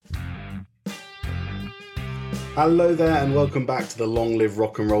Hello there, and welcome back to the Long Live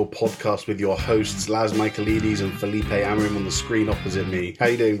Rock and Roll podcast with your hosts Laz Michaelides and Felipe Amarim on the screen opposite me. How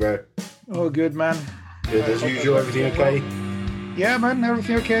you doing, bro? Oh, good, man. Good as usual. Everything okay? Yeah, man.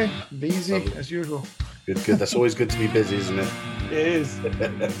 Everything okay? Busy as usual. Good. That's always good to be busy, isn't it? It is.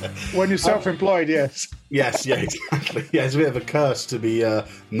 When you're self-employed, yes. Yes, yeah, exactly. Yeah, it's a bit of a curse to be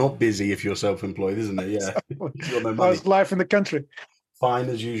not busy if you're self-employed, isn't it? Yeah. You've got no money. How's life in the country? Fine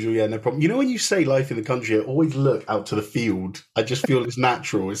as usual, yeah, no problem. You know, when you say life in the country, I always look out to the field. I just feel it's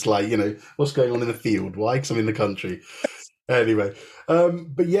natural. It's like, what's going on in the field? Why? Because I'm in the country. Anyway,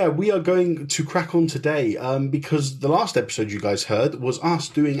 but yeah, we are going to crack on today because the last episode you guys heard was us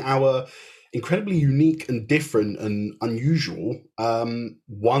doing our incredibly unique and different and unusual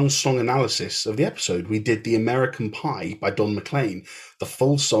one song analysis of the episode. We did The American Pie by Don McLean, the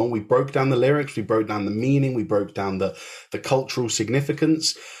full song. We broke down the lyrics, we broke down the meaning, we broke down the cultural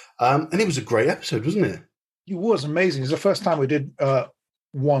significance, and it was a great episode, wasn't it? It was amazing. It's the first time we did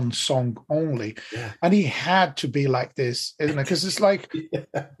one song only, and he had to be like this, isn't it? Because it's like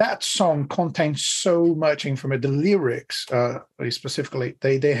that song contains so much information. The lyrics, specifically,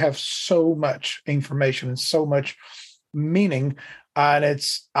 they have so much information and so much meaning, and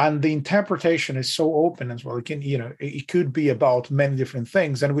the interpretation is so open as well. It can, it could be about many different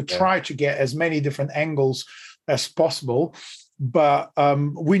things, and we try to get as many different angles as possible. But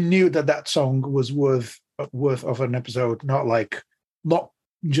we knew that song was worth of an episode, not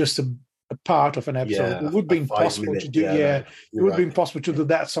just a part of an episode. Yeah, it would be impossible to do. It would be impossible to do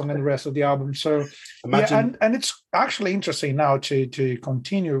that song and the rest of the album. So imagine, and it's actually interesting now to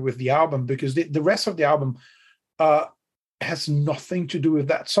continue with the album, because the rest of the album has nothing to do with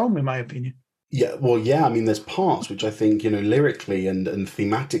that song, in my opinion. Yeah, well, yeah. I mean, there's parts which I think lyrically and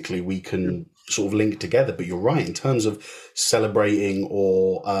thematically we can sort of link together. But you're right, in terms of celebrating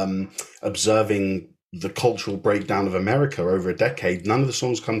or observing the cultural breakdown of America over a decade, none of the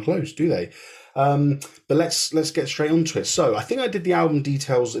songs come close, do they? But let's get straight onto it. So I think I did the album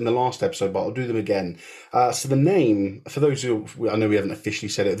details in the last episode, but I'll do them again. So the name, for those who, I know we haven't officially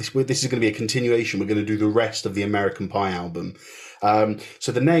said it, this is going to be a continuation. We're going to do the rest of the American Pie album.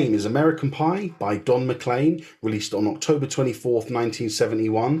 So the name is American Pie by Don McLean, released on October 24th,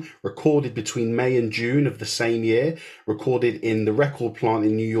 1971, recorded between May and June of the same year, recorded in the record plant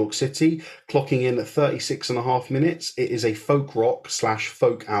in New York City, clocking in at 36 and a half minutes. It is a folk rock /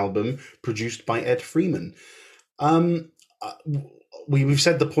 folk album produced by Ed Freeman. We've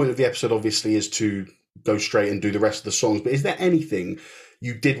said the point of the episode obviously is to go straight and do the rest of the songs, but is there anything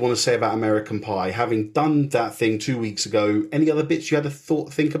you did want to say about American Pie, having done that thing 2 weeks ago? Any other bits you had to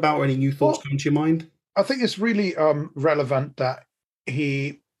think about, or any new thoughts come to your mind? I think it's really relevant that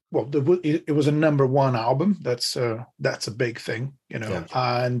it was a number one album. That's a big thing,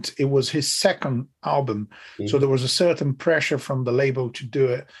 and it was his second album. Mm-hmm. So there was a certain pressure from the label to do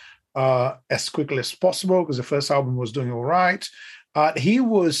it as quickly as possible, because the first album was doing all right. He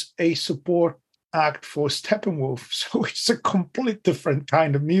was a support act for Steppenwolf, so it's a complete different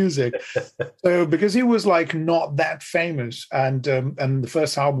kind of music. So because he was not that famous, and the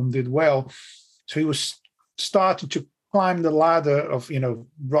first album did well, so he was starting to climb the ladder of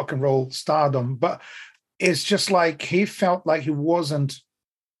rock and roll stardom. But it's just he felt like he wasn't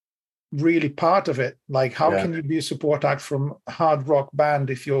really part of it. How can you be a support act from a hard rock band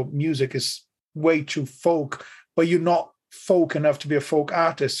if your music is way too folk, but you're not folk enough to be a folk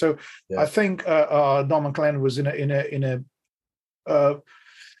artist? So I think Don McLean was in a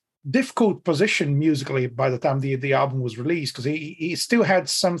difficult position musically by the time the album was released, because he still had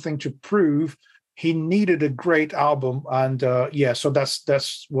something to prove. He needed a great album, and so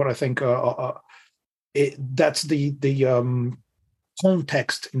that's what I think. That's the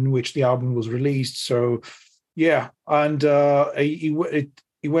context in which the album was released. So and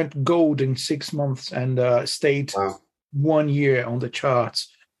he went gold in 6 months and stayed 1 year on the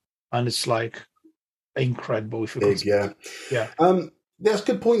charts, and it's incredible. If big, That's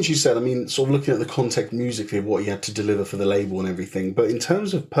good points you said. I mean, sort of looking at the context musically of what he had to deliver for the label and everything. But in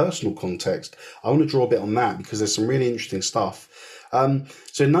terms of personal context, I want to draw a bit on that, because there's some really interesting stuff. So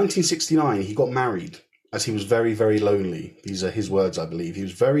in 1969, he got married, as he was very, very lonely. These are his words, I believe. He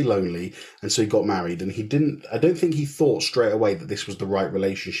was very lonely, and so he got married. And I don't think he thought straight away that this was the right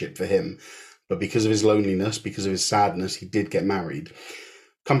relationship for him. But because of his loneliness, because of his sadness, he did get married.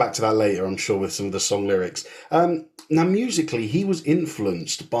 Come back to that later, I'm sure, with some of the song lyrics. Now, musically, he was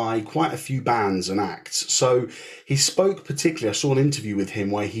influenced by quite a few bands and acts. So he spoke particularly, I saw an interview with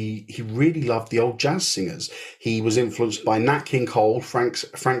him where he really loved the old jazz singers. He was influenced by Nat King Cole, Frank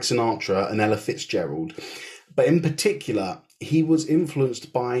Sinatra, and Ella Fitzgerald. But in particular, he was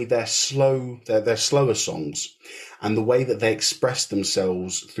influenced by their slower songs and the way that they express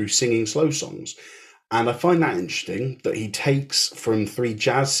themselves through singing slow songs. And I find that interesting that he takes from three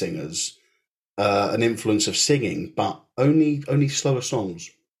jazz singers an influence of singing, but only slower songs,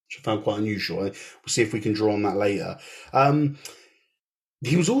 which I found quite unusual. We'll see if we can draw on that later.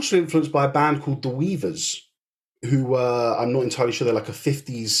 He was also influenced by a band called The Weavers, who were, I'm not entirely sure, they're like a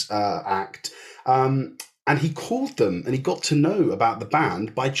 50s act. And he called them and he got to know about the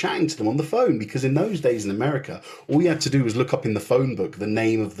band by chatting to them on the phone, because in those days in America, all you had to do was look up in the phone book the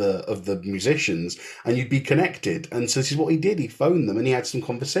name of the musicians and you'd be connected. And so this is what he did. He phoned them and he had some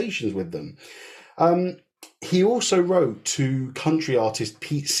conversations with them. He also wrote to country artist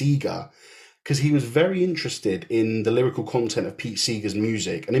Pete Seeger because he was very interested in the lyrical content of Pete Seeger's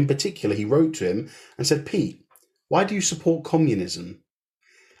music. And in particular, he wrote to him and said, "Pete, why do you support communism?"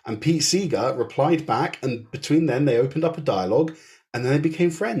 And Pete Seeger replied back, and between them they opened up a dialogue, and then they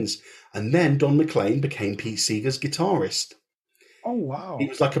became friends. And then Don McLean became Pete Seeger's guitarist. Oh, wow. He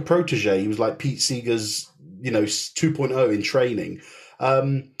was like a protege. He was like Pete Seeger's, 2.0 in training.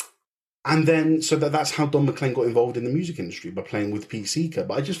 And then, so that's how Don McLean got involved in the music industry, by playing with Pete Seeger.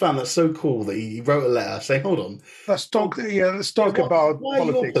 But I just found that so cool that he wrote a letter saying, "Hold on, let's talk about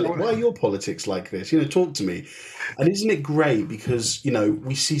politics. Why are your politics like this? Talk to me." And isn't it great? Because,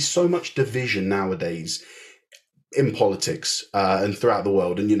 we see so much division nowadays in politics and throughout the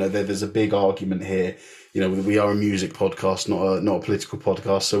world. And, there's a big argument here. We are a music podcast, not a political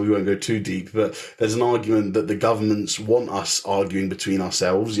podcast, so we won't go too deep. But there's an argument that the governments want us arguing between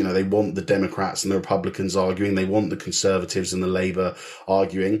ourselves. They want the Democrats and the Republicans arguing. They want the Conservatives and the Labour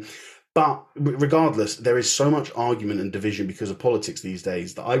arguing. But regardless, there is so much argument and division because of politics these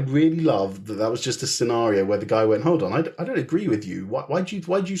days that I really love that was just a scenario where the guy went, "Hold on, I don't agree with you. Why do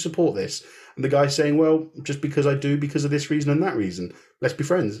you support this?" And the guy saying, "Well, just because I do, because of this reason and that reason. Let's be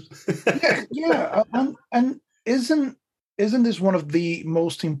friends." Yeah. And isn't this one of the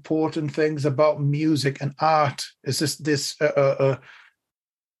most important things about music and art? Is this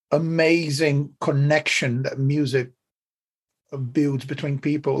amazing connection that music builds between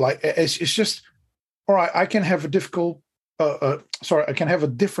people? Like it's just, all right, I can have I can have a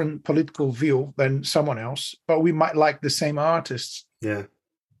different political view than someone else, but we might like the same artists. Yeah.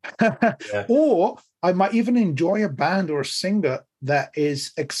 Yeah. Or I might even enjoy a band or a singer that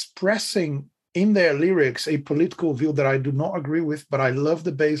is expressing in their lyrics a political view that I do not agree with, but I love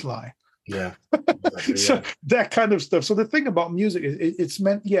the bass line. Yeah. Exactly, So that kind of stuff. So the thing about music is it's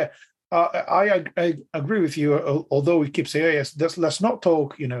meant, I agree with you, although we keep saying, yes, let's not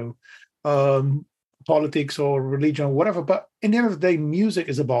talk, politics or religion or whatever. But in the end of the day, music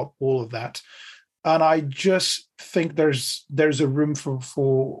is about all of that. And I just think there's a room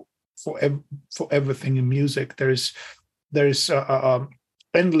for everything in music. There's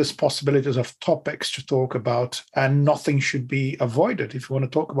endless possibilities of topics to talk about, and nothing should be avoided. If you want to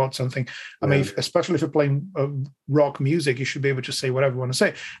talk about something, I mean, especially if you're playing rock music, you should be able to say whatever you want to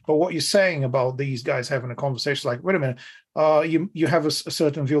say. But what you're saying about these guys having a conversation, like, wait a minute, you have a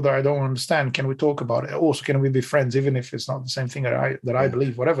certain view that I don't understand. Can we talk about it? Also, can we be friends, even if it's not the same thing that I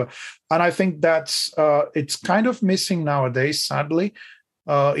believe, whatever. And I think that's it's kind of missing nowadays, sadly.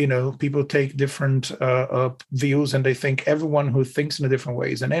 People take different views, and they think everyone who thinks in a different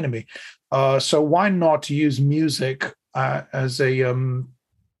way is an enemy. So why not use music as a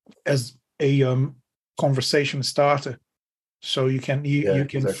conversation starter? So you can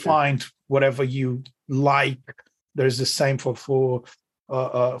exactly find whatever you like. There's the same for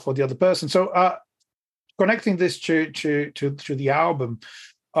the other person. So connecting this to the album,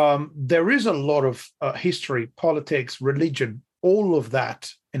 there is a lot of history, politics, religion, all of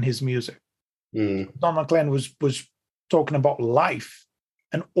that in his music. Don McLean was talking about life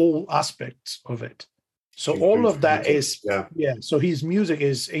and all aspects of it. So all of that is So his music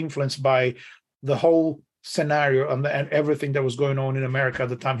is influenced by the whole scenario and everything that was going on in America at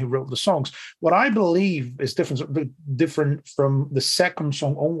the time he wrote the songs. What I believe is different from the second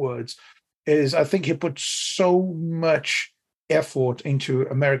song onwards is I think he put so much effort into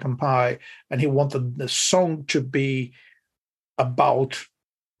American Pie, and he wanted the song to be about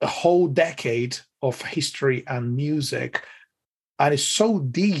a whole decade of history and music, and it's so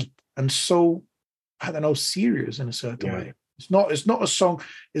deep and so, I don't know, serious in a certain way. It's not a song.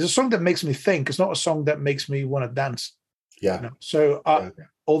 It's a song that makes me think. It's not a song that makes me want to dance. So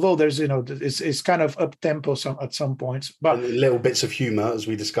although there's it's kind of up tempo at some points, but and little bits of humor, as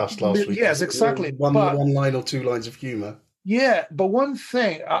we discussed last week. Yes, exactly. One line or two lines of humor. Yeah, but one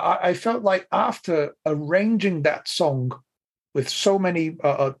thing I felt like after arranging that song with so many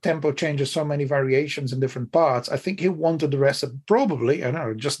tempo changes, so many variations in different parts. I think he wanted the rest of, probably, I don't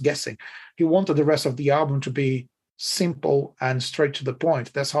know, just guessing, he wanted the rest of the album to be simple and straight to the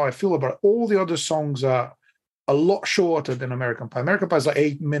point. That's how I feel about it. All the other songs are a lot shorter than American Pie. American Pie is like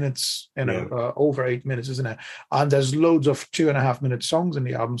 8 minutes, over 8 minutes, isn't it? And there's loads of 2.5 minute songs in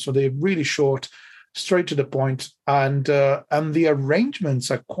the album, so they're really short, straight to the point, and the arrangements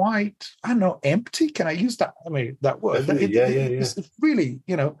are quite, I don't know, empty. Can I use that? I mean, that word. It's really,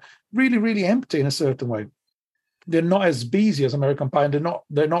 really, really empty in a certain way. They're not as busy as American Pie, and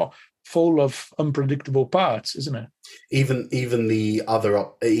they're not full of unpredictable parts, isn't it? Even the other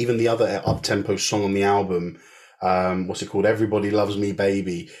up tempo song on the album, what's it called? Everybody Loves Me,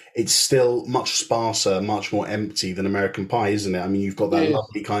 Baby. It's still much sparser, much more empty than American Pie, isn't it? I mean, you've got that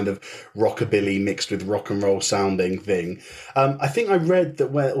lovely kind of rockabilly mixed with rock and roll sounding thing. I think I read that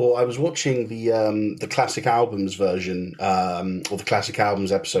I was watching the classic albums version, or the classic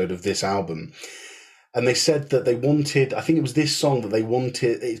albums episode of this album. And they said that they wanted, I think it was this song that they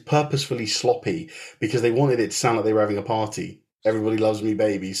wanted, it's purposefully sloppy because they wanted it to sound like they were having a party. Everybody Loves Me,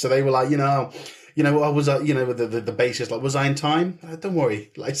 Baby. So they were like, I was, the bassist, like, was I in time? Don't worry.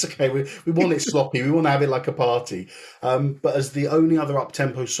 Like, it's okay. We want it sloppy. We want to have it like a party. But as the only other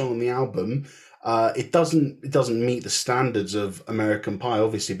up-tempo song on the album, it doesn't meet the standards of American Pie,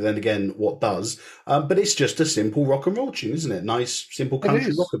 obviously, but then again, what does? But it's just a simple rock and roll tune, isn't it? Nice, simple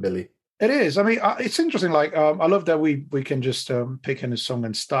country rockabilly. It is. I mean, it's interesting. Like, I love that we can just pick in a song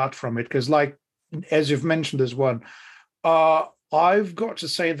and start from it because, like, as you've mentioned, there's one. I've got to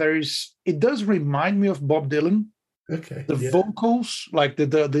say, it does remind me of Bob Dylan. Okay. The vocals, like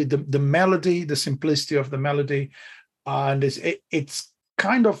the melody, the simplicity of the melody, and it's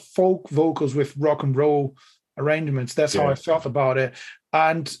kind of folk vocals with rock and roll arrangements. That's how I felt about it.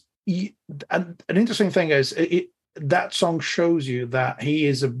 And an interesting thing is that song shows you that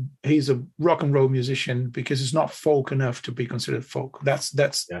he's a rock and roll musician because it's not folk enough to be considered folk.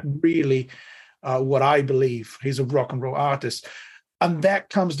 That's really what I believe. He's a rock and roll artist, and that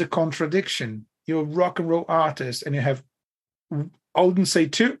comes the contradiction. You're a rock and roll artist, and you have, I wouldn't say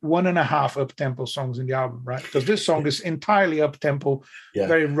 1.5 up-tempo songs in the album, right? Because this song is entirely up-tempo,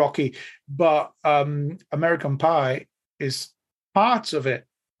 very rocky, but American Pie is parts of it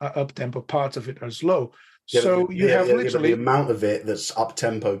are up-tempo, parts of it are slow. So you have literally the amount of it that's up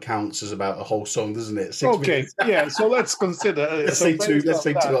tempo counts as about a whole song, doesn't it? 6 minutes. Yeah. So let's consider. Let's say two up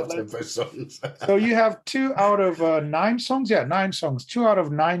tempo songs. So you have 2 out of 9 songs. Yeah, 9 songs. 2 out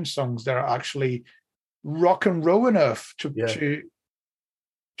of 9 songs that are actually rock and roll enough to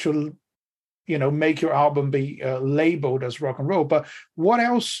make your album be labeled as rock and roll. But what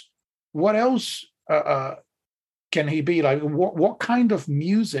else? Can he be like? What kind of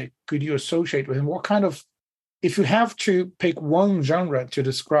music could you associate with him? What kind of, if you have to pick one genre to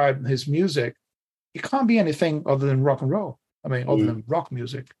describe his music, it can't be anything other than rock and roll. I mean, other than rock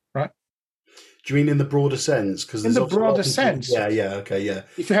music, right? Do you mean in the broader sense? Because in the broader sense, okay.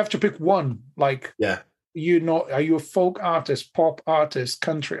 If you have to pick one, like, are you a folk artist, pop artist,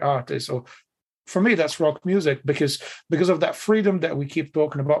 country artist, or for me that's rock music because of that freedom that we keep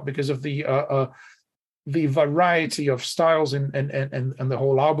talking about, because of the variety of styles and the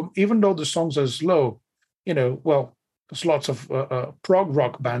whole album. Even though the songs are slow, there's lots of prog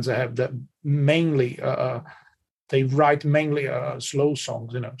rock bands that have that mainly they write mainly slow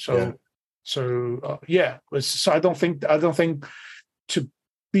songs, So I don't think to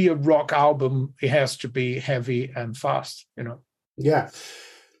be a rock album it has to be heavy and fast, Yeah,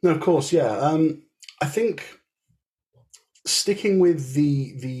 no, of course, yeah. I think sticking with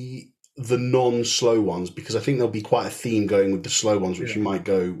the non-slow ones, because I think there'll be quite a theme going with the slow ones, which you might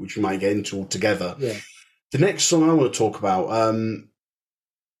get into altogether. Yeah. The next song I want to talk about,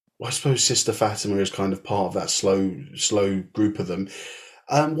 I suppose Sister Fatima is kind of part of that slow group of them.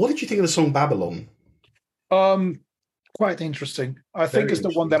 What did you think of the song Babylon? Quite interesting. I think it's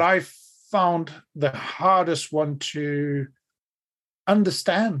the one that I found the hardest one to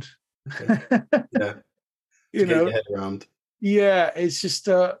understand. Okay. Yeah. Get your head around. Yeah, it's just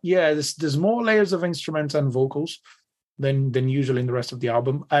there's more layers of instruments and vocals than usually in the rest of the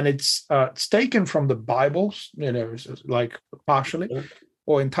album, and it's taken from the Bibles, like partially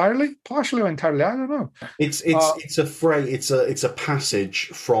or entirely, I don't know. It's a phrase, it's a passage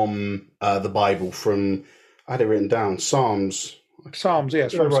from the Bible, from, I had it written down, Psalms,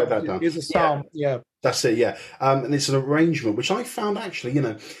 yes. I write that down. It's a psalm, yeah. That's it, yeah. And it's an arrangement which I found actually,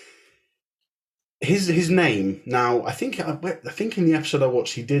 his name. Now, I think in the episode I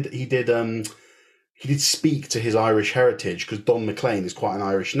watched, he did speak to his Irish heritage, because Don McLean is quite an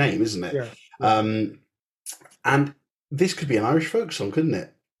Irish name, isn't it? Yeah. And this could be an Irish folk song, couldn't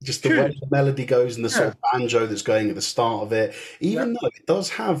it? Just the way Should. the melody goes and the sort Yeah. of banjo that's going at the start of it, Yeah. even though it does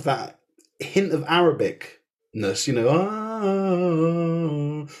have that hint of Arabicness,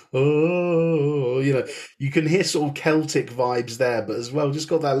 you can hear sort of Celtic vibes there, but as well, just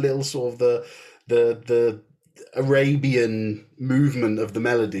got that little sort of the Arabian movement of the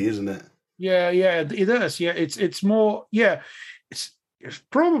melody, isn't it? Yeah, it does. Yeah, it's more. Yeah, it's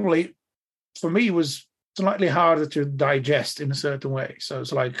probably for me it was slightly harder to digest in a certain way. So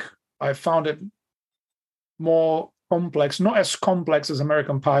it's like I found it more complex, not as complex as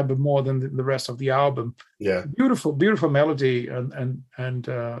American Pie, but more than the rest of the album. Yeah. Beautiful melody and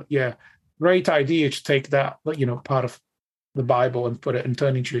yeah, great idea to take that part of the Bible and put it and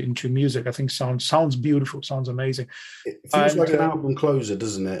turn into music. I think sounds beautiful, sounds amazing. It feels like an album closer,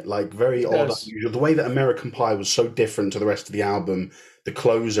 doesn't it? Like very odd, unusual. The way that American Pie was so different to the rest of the album, the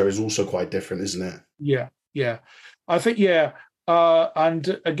closer is also quite different, isn't it? Yeah. I think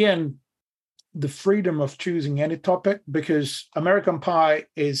and again, the freedom of choosing any topic, because American Pie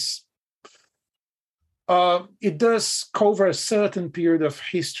is it does cover a certain period of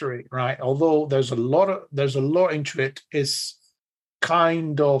history, right? Although there's a lot into it, is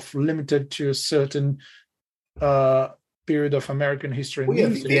kind of limited to a certain period of American history. Well,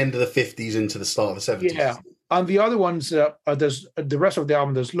 the end of the 50s into the start of the 70s. Yeah, and the other ones, there's the rest of the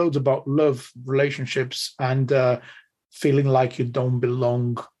album. There's loads about love, relationships, and feeling like you don't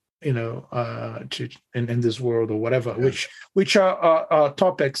belong, to in this world or whatever. Yeah. Which are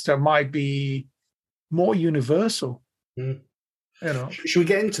topics that might be more universal. Should we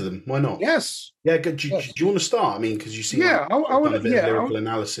get into them? Why not? Yes. Yeah. Do you want to start? I mean, because you see, I would. A bit of lyrical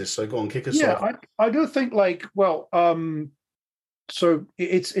analysis. So go on, kick us off. Yeah, I do think so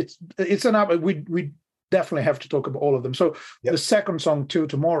it's an album. We definitely have to talk about all of them. So the second song, Till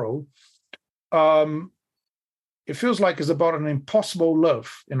Tomorrow, it feels like it's about an impossible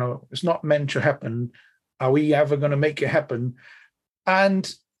love. It's not meant to happen. Are we ever going to make it happen?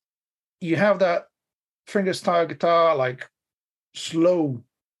 And you have that fingerstyle guitar, like slow,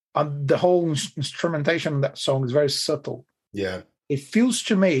 and the whole instrumentation of that song is very subtle. Yeah, it feels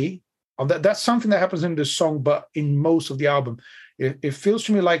to me, and that's something that happens in this song, but in most of the album, it feels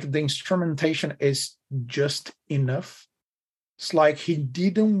to me like the instrumentation is just enough. It's like he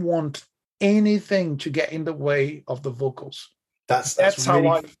didn't want anything to get in the way of the vocals. That's really,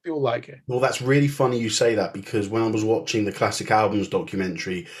 how I feel like it. Well, that's really funny you say that, because when I was watching the Classic Albums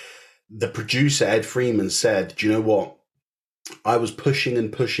documentary, the producer, Ed Freeman, said, do you know what? I was pushing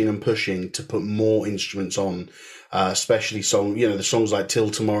and pushing and pushing to put more instruments on, especially the songs like Till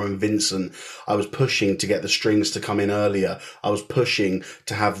Tomorrow and Vincent. I was pushing to get the strings to come in earlier. I was pushing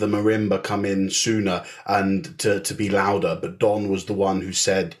to have the marimba come in sooner and to be louder. But Don was the one who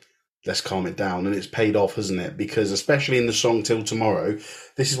said, let's calm it down. And it's paid off, hasn't it? Because especially in the song Till Tomorrow,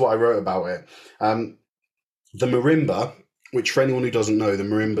 this is what I wrote about it. The marimba, which for anyone who doesn't know, the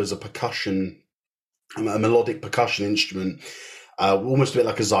marimba is a melodic percussion instrument, almost a bit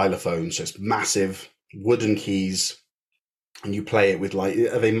like a xylophone. So it's massive, wooden keys, and you play it with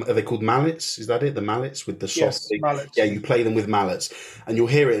are they called mallets? Is that it? The mallets with the soft thing? Mallets. Yeah, you play them with mallets, and you'll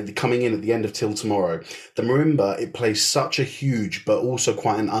hear it coming in at the end of Till Tomorrow. The marimba, it plays such a huge but also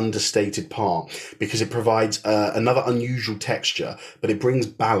quite an understated part, because it provides another unusual texture, but it brings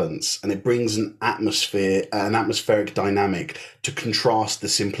balance and it brings an atmospheric dynamic to contrast the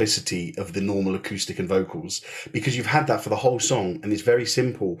simplicity of the normal acoustic and vocals, because you've had that for the whole song and it's very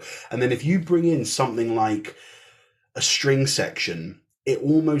simple. And then if you bring in something like a string section, it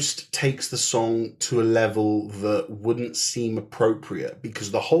almost takes the song to a level that wouldn't seem appropriate,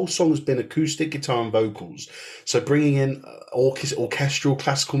 because the whole song has been acoustic guitar and vocals. So bringing in orchestral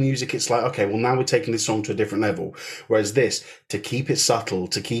classical music, it's like, okay, well, now we're taking this song to a different level. Whereas this, to keep it subtle,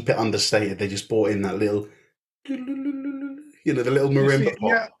 to keep it understated, they just brought in that little, the little marimba pop.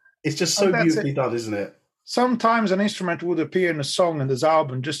 Yeah. It's just so beautifully done, isn't it? Sometimes an instrument would appear in a song in this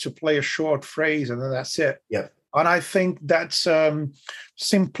album just to play a short phrase, and then that's it. Yeah. And I think that's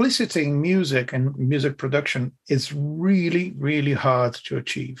simplicity in music and music production is really, really hard to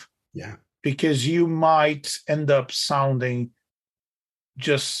achieve. Yeah. Because you might end up sounding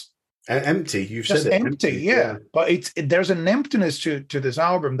just empty. You've said it. Empty, yeah. But there's an emptiness to this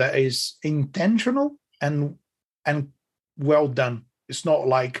album that is intentional and well done. It's not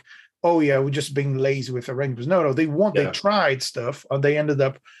like, oh yeah, we're just being lazy with arrangements. No, they tried stuff and they ended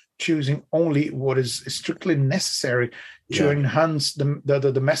up choosing only what is strictly necessary to enhance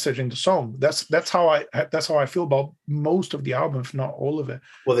the message in the song. That's how I feel about most of the album, if not all of it.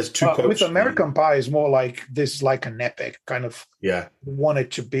 Well, there's two quotes. With American Pie is more like this, like an epic kind of. Yeah. Want it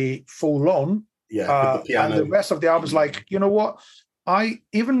to be full on. Yeah, with the And the piano. rest of the album is like, you know what? I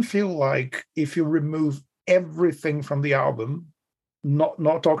even feel like if you remove everything from the album, not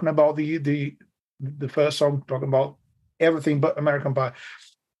talking about the first song, talking about everything but American Pie.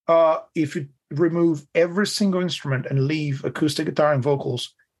 If you remove every single instrument and leave acoustic guitar and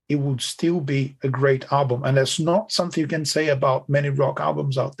vocals, it would still be a great album. And that's not something you can say about many rock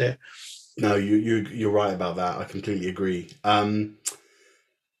albums out there. No, you're right about that. I completely agree.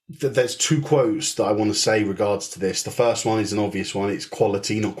 There's two quotes that I want to say regards to this. The first one is an obvious one. It's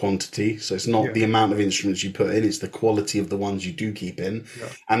quality, not quantity. So it's not the amount of instruments you put in, it's the quality of the ones you do keep in. Yeah.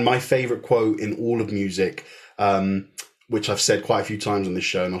 And my favorite quote in all of music, which I've said quite a few times on this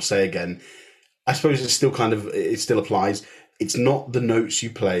show, and I'll say again, I suppose it still applies. It's not the notes you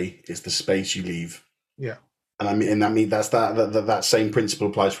play, it's the space you leave. Yeah. And that's that same principle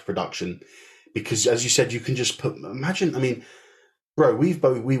applies for production. Because as you said, you can just imagine, I mean, bro, we've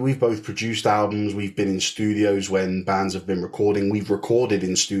both produced albums. We've been in studios when bands have been recording. We've recorded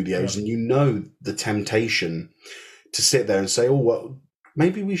in studios, and you know the temptation to sit there and say, "Oh, well,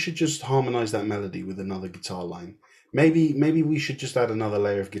 maybe we should just harmonize that melody with another guitar line. Maybe we should just add another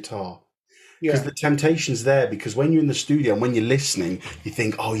layer of guitar." Because the temptation's there. Because when you're in the studio and when you're listening, you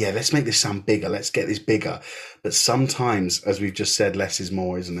think, "Oh yeah, let's make this sound bigger. Let's get this bigger." But sometimes, as we've just said, less is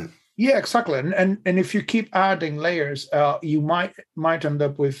more, isn't it? Yeah, exactly. And if you keep adding layers, you might end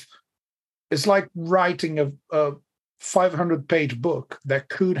up with, it's like writing a 500-page book that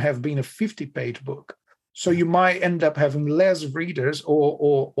could have been a 50-page book. So you might end up having less readers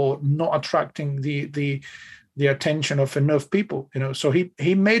or not attracting the attention of enough people. You know, so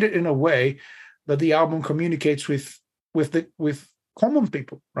he made it in a way that the album communicates with common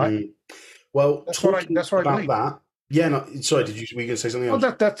people, right? Mm. Well, That's what I believe. That. Yeah, no, sorry. Were you going to say something else?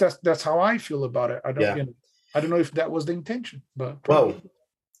 That's how I feel about it. I don't know if that was the intention, but probably. Well,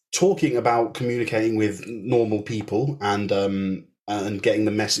 talking about communicating with normal people and getting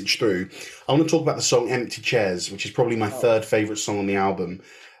the message through, I want to talk about the song "Empty Chairs," which is probably my third favorite song on the album.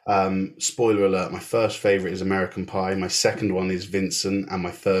 Spoiler alert: my first favorite is American Pie, my second one is Vincent, and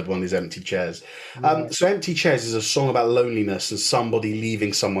my third one is Empty Chairs. So Empty Chairs is a song about loneliness and somebody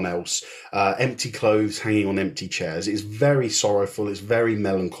leaving someone else, empty clothes hanging on empty chairs. It's very sorrowful, it's very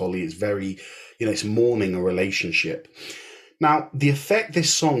melancholy, it's very, it's mourning a relationship. Now, the effect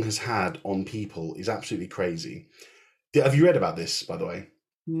this song has had on people is absolutely crazy. Have you read about this, by the way?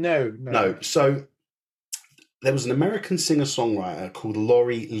 No. So there was an American singer-songwriter called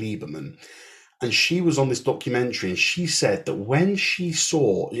Lori Lieberman, and she was on this documentary, and she said that when she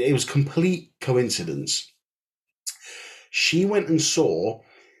saw, it was complete coincidence, she went and saw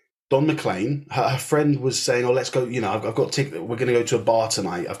Don McLean. Her friend was saying, "Oh, let's go. I've got tickets. We're going to go to a bar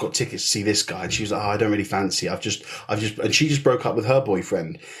tonight. I've got tickets to see this guy." And she was like, "Oh, I don't really fancy it. And she just broke up with her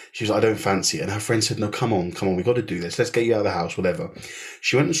boyfriend. She was like, "I don't fancy it." And her friend said, "No, come on. We got to do this. Let's get you out of the house, whatever."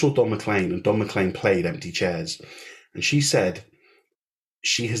 She went and saw Don McLean, and Don McLean played Empty Chairs. And she said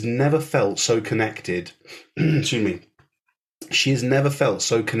she has never felt so connected. Excuse me. She has never felt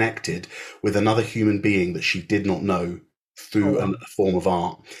so connected with another human being that she did not know through a form of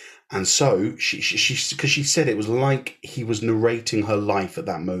art. And so because she said it was like he was narrating her life at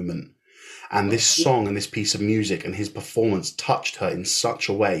that moment. And this song and this piece of music and his performance touched her in such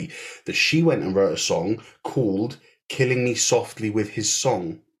a way that she went and wrote a song called "Killing Me Softly with His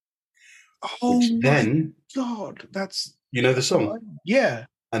Song." Oh my God, that's... You know the song? Yeah.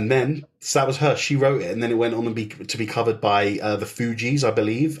 And then, so that was her. She wrote it, and then it went on to be covered by the Fugees, I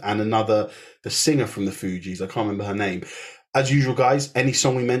believe, and the singer from the Fugees. I can't remember her name. As usual, guys, any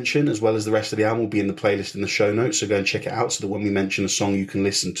song we mention, as well as the rest of the album, will be in the playlist in the show notes. So go and check it out so that when we mention a song, you can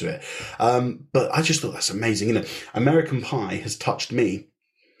listen to it. But I just thought that's amazing. American Pie has touched me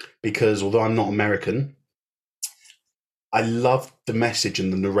because although I'm not American, I love the message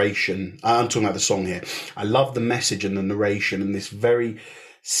and the narration. I'm talking about the song here. I love the message and the narration and this very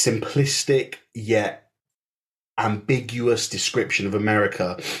simplistic yet ambiguous description of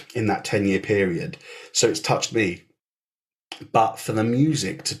America in that 10-year period. So it's touched me. But for the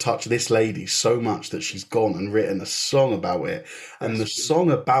music to touch this lady so much that she's gone and written a song about it, and the song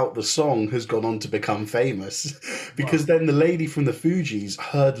about the song has gone on to become famous, because then the lady from the Fugees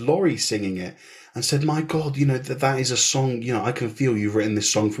heard Laurie singing it and said, "My God, that is a song, I can feel you've written this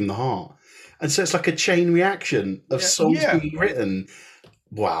song from the heart." And so it's like a chain reaction of songs being written.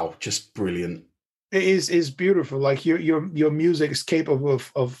 Wow, just brilliant. It is beautiful. Like your music is capable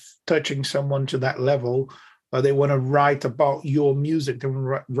of touching someone to that level. They want to write about your music. They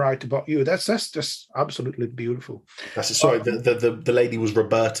want to write about you. That's just absolutely beautiful. Sorry, the lady was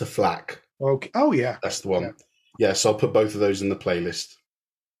Roberta Flack. Okay. Oh yeah, that's the one. Yeah. So I'll put both of those in the playlist.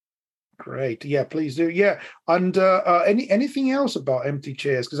 Great. Yeah, please do. Yeah. And anything else about Empty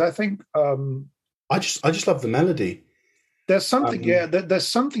Chairs? Because I think I just love the melody. there's something, there's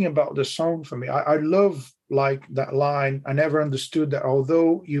something about the song for me. I love like that line. I never understood that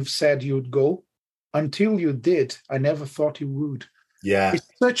although you've said you'd go, until you did, I never thought you would. Yeah. It's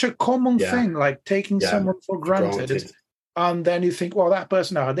such a common Yeah. thing, like taking Yeah. someone for granted. And then you think, well, that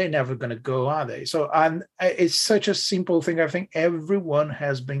person, they're never going to go, are they? So, and it's such a simple thing. I think everyone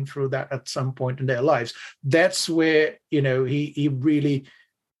has been through that at some point in their lives. That's where, he really,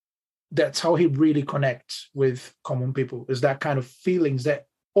 that's how he really connects with common people, is that kind of feelings that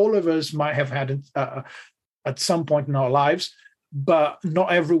all of us might have had at some point in our lives, but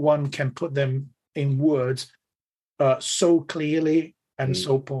not everyone can put them in words so clearly and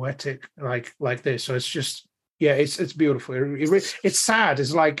so poetic like this. So it's just, yeah, it's beautiful. It's sad.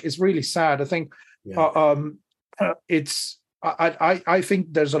 It's really sad. I think I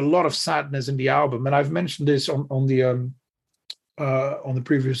think there's a lot of sadness in the album, and I've mentioned this on the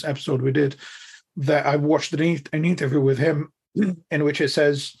previous episode we did, that I watched an interview with him in which he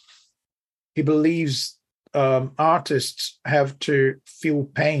says he believes artists have to feel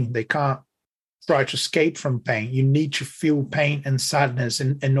pain. They can't try to escape from pain. You need to feel pain and sadness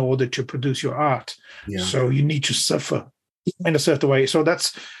in order to produce your art. Yeah. So you need to suffer in a certain way. So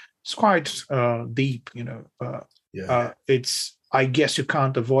it's quite deep, it's, I guess you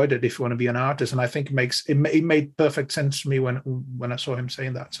can't avoid it if you want to be an artist. And I think it made perfect sense to me when I saw him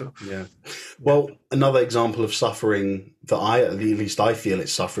saying that. So yeah. Well, another example of suffering that at least I feel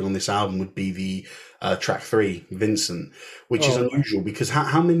it's suffering on this album would be the track 3, Vincent, which is unusual because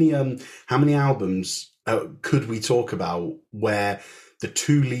how many albums could we talk about where the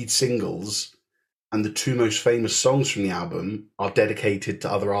 2 lead singles and the 2 most famous songs from the album are dedicated to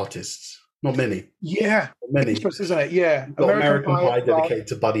other artists? Not many. Yeah. Not many. Isn't it? Yeah. American Pie dedicated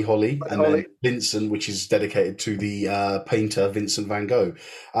to Buddy Holly, then Vincent, which is dedicated to the painter Vincent van Gogh.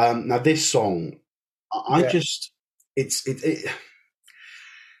 Now this song, it's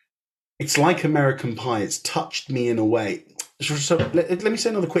like American Pie. It's touched me in a way. So let me say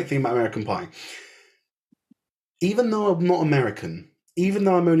another quick thing about American Pie. Even though I'm not American, even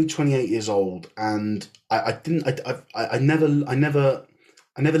though I'm only 28 years old, and I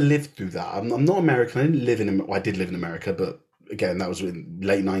never lived through that. I'm not American. I didn't live in. Well, I did live in America, but again, that was in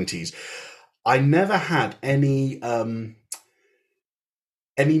late 90s. I never had any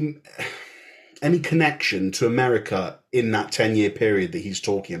connection to America in that 10-year period that he's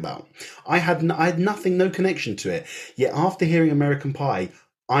talking about. I had nothing, no connection to it. Yet after hearing American Pie,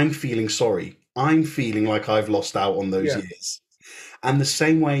 I'm feeling sorry. I'm feeling like I've lost out on those years. And the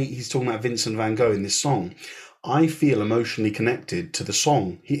same way he's talking about Vincent van Gogh in this song, I feel emotionally connected to the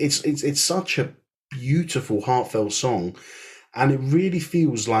song. It's such a beautiful, heartfelt song. And it really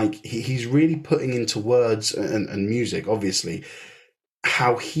feels like he's really putting into words and music, obviously,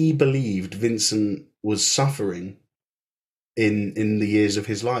 how he believed Vincent was suffering in the years of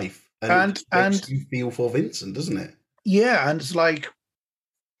his life. And it makes you feel for Vincent, doesn't it? Yeah, and it's like,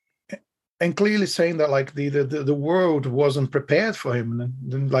 and clearly saying that like the world wasn't prepared for him.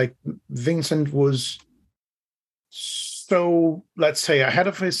 And like Vincent was so, let's say, ahead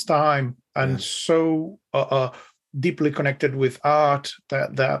of his time and so deeply connected with art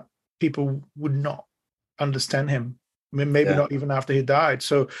that people would not understand him. I mean, maybe not even after he died.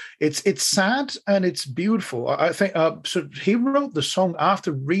 So it's sad and it's beautiful. I think so. He wrote the song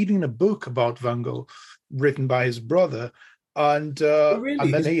after reading a book about Van Gogh, written by his brother, and really?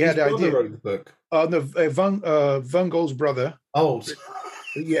 And then he had the idea. Wrote the book. Van Gogh's brother. Oh.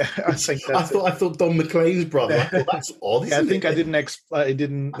 Yeah, I think that's I thought Don McLean's brother. I thought that's odd. Yeah, I think I didn't explain. I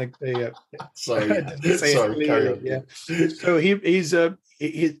didn't like the. Sorry, sorry. Carry on. Yeah. So he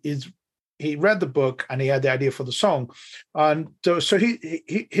read the book and he had the idea for the song, and so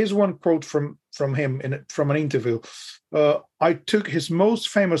here's one quote from him from an interview. I took his most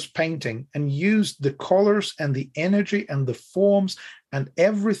famous painting and used the colors and the energy and the forms and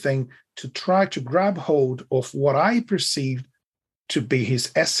everything to try to grab hold of what I perceived to be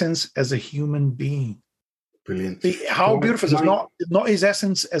his essence as a human being. Brilliant. How beautiful. It's not his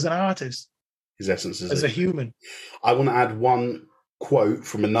essence as an artist. His essence as a human. I want to add one quote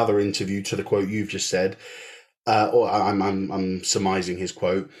from another interview to the quote you've just said. Or I'm surmising his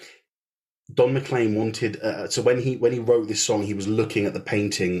quote. Don McLean wanted so when he wrote this song, he was looking at the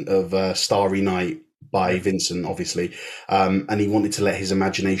painting of Starry Night by Vincent, obviously, and he wanted to let his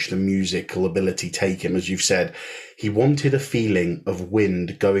imagination and musical ability take him. As you've said, he wanted a feeling of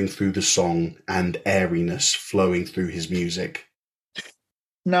wind going through the song and airiness flowing through his music.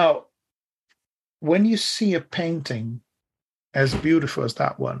 Now, when you see a painting as beautiful as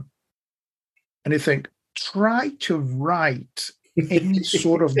that one, and you think, try to write any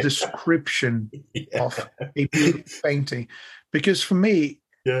sort of description of a beautiful painting, because for me,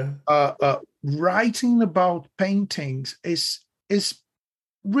 writing about paintings is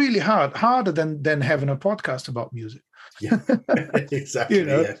really harder than having a podcast about music. Yeah, exactly.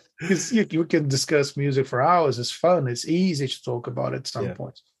 Because you can discuss music for hours. It's fun. It's easy to talk about at some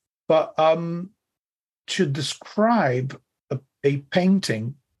points. But to describe a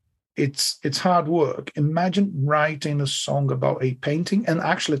painting, it's hard work. Imagine writing a song about a painting and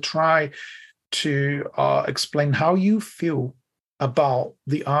actually try to explain how you feel about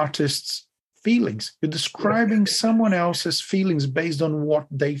the artist's feelings. You're describing someone else's feelings based on what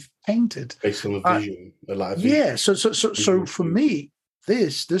they've painted, based on a vision. So for me,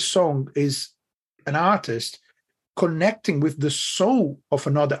 this song is an artist connecting with the soul of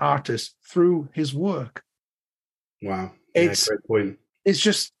another artist through his work. Wow, great point. It's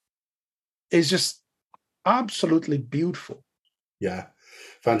just absolutely beautiful. Yeah,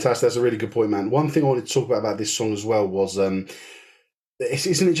 fantastic. That's a really good point, man. One thing I wanted to talk about this song as well was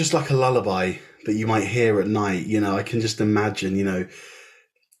isn't it just like a lullaby that you might hear at night? I can just imagine,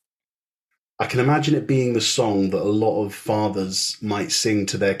 I can imagine it being the song that a lot of fathers might sing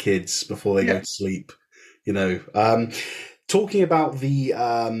to their kids before they go to sleep. Talking about the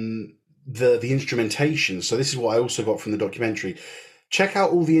instrumentation. So this is what I also got from the documentary. Check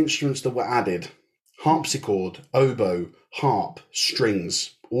out all the instruments that were added: harpsichord, oboe, harp,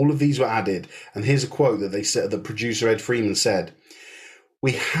 strings. All of these were added. And here's a quote that they said, that producer Ed Freeman said: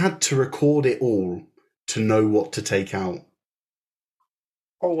 "We had to record it all to know what to take out."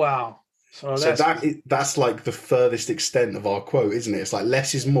 Oh, wow. So that's like the furthest extent of our quote, isn't it? It's like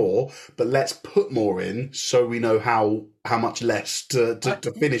less is more, but let's put more in so we know how much less to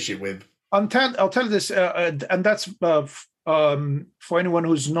finish it with. I'll tell you this, and that's for anyone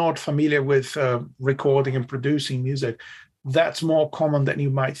who's not familiar with recording and producing music, that's more common than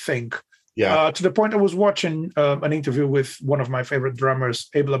you might think. Yeah. To the point, I was watching an interview with one of my favorite drummers,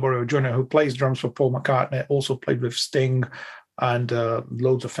 Abe Laborio Jr., who plays drums for Paul McCartney, also played with Sting and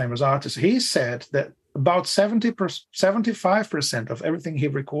loads of famous artists. He said that about 75% of everything he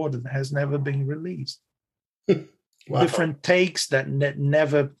recorded has never been released. Wow. Different takes that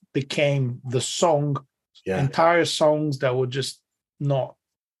never became the song, entire songs that were just not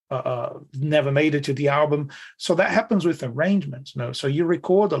never made it to the album. So that happens with arrangements. So you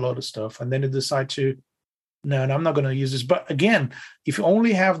record a lot of stuff and then you decide to, no, I'm not going to use this. But again, if you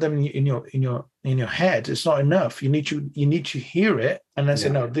only have them in your head, it's not enough. You need to hear it and then say,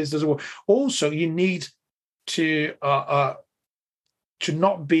 no, this doesn't work. Also, you need to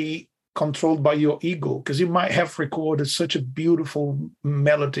not be controlled by your ego, because you might have recorded such a beautiful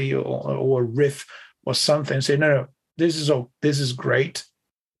melody or riff or something and say, no, this is great,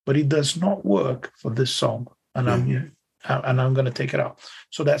 but it does not work for this song, and I'm going to take it out.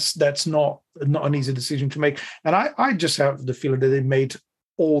 So that's not an easy decision to make. And I just have the feeling that they made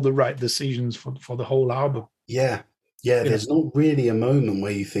all the right decisions for the whole album. Yeah. There's not really a moment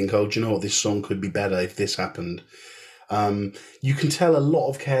where you think, oh, do you know what, this song could be better if this happened. You can tell a lot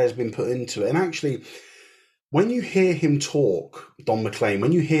of care has been put into it. And actually, when you hear him talk, Don McLean,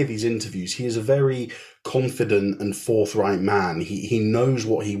 when you hear these interviews, he is a very confident and forthright man. He knows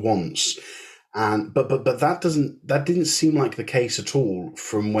what he wants. And but that didn't seem like the case at all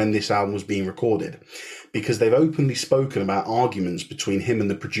from when this album was being recorded, because they've openly spoken about arguments between him and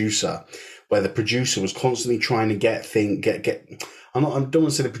the producer, where the producer was constantly trying to I don't want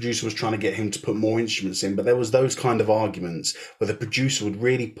to say the producer was trying to get him to put more instruments in, but there was those kind of arguments where the producer would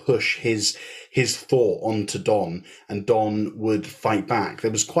really push his thought onto Don, and Don would fight back.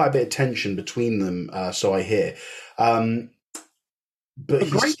 There was quite a bit of tension between them, so I hear. But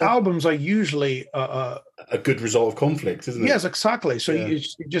great albums are usually a good result of conflict, isn't it? Yes, exactly. So you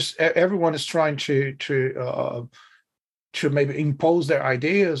just everyone is trying to maybe impose their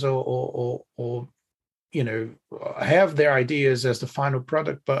ideas or have their ideas as the final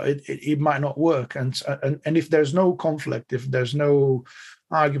product, but it might not work. And if there's no conflict, if there's no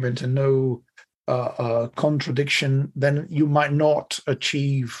argument and no contradiction, then you might not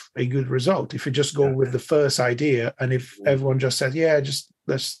achieve a good result. If you just go with the first idea, and if everyone just says,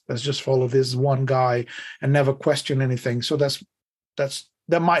 let's just follow this one guy and never question anything, so that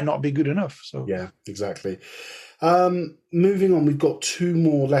might not be good enough. So exactly. Moving on, we've got two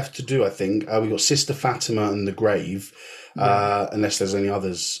more left to do, I think. We've got Sister Fatima and The Grave, unless there's any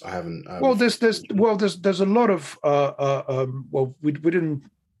others I haven't. There's a lot of we didn't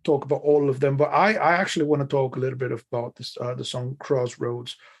talk about all of them, but I actually want to talk a little bit about this the song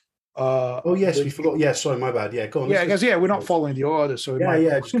Crossroads. Oh yes, we forgot. Yeah, sorry, my bad. Yeah, go on. Yeah, because we're not following the order, so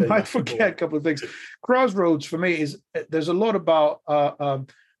Just we go might back and forget forth. a couple of things. Crossroads for me is there's a lot about, and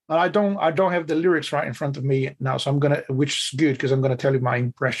I don't have the lyrics right in front of me now, so which is good because I'm gonna tell you my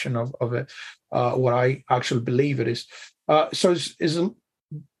impression of it, what I actually believe it is. So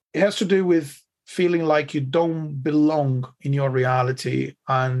it has to do with feeling like you don't belong in your reality,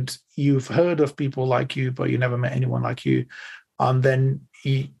 and you've heard of people like you, but you never met anyone like you, and then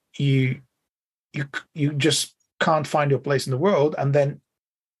you just can't find your place in the world, and then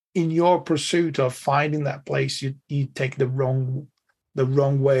in your pursuit of finding that place you take the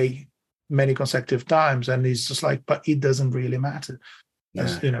wrong way many consecutive times, and it's just like, but it doesn't really matter,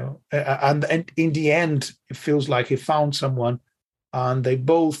 as you know, and in the end it feels like he found someone, and they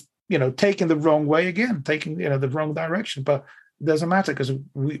both, taking the wrong way again, taking, the wrong direction, but it doesn't matter because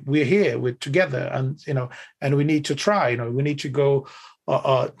we're here, we're together, and and we need to try, we need to go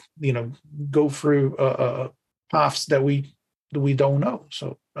go through paths that we don't know.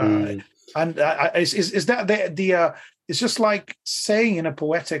 So and is that the it's just like saying in a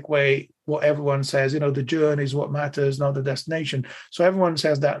poetic way what everyone says, the journey is what matters, not the destination. So everyone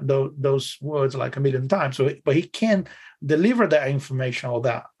says that those words like a million times. So but he can deliver that information or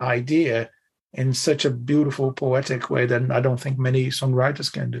that idea in such a beautiful poetic way that I don't think many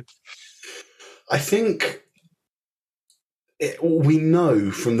songwriters can do. I think we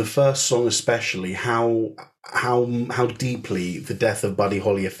know from the first song especially how deeply the death of Buddy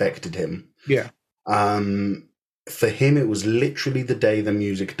Holly affected him. Yeah. For him, it was literally the day the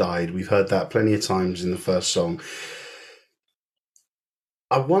music died. We've heard that plenty of times in the first song.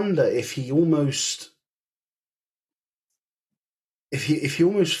 I wonder if he almost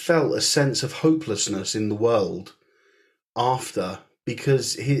felt a sense of hopelessness in the world after,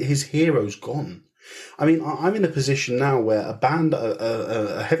 because his hero's gone. I mean, I'm in a position now where a band,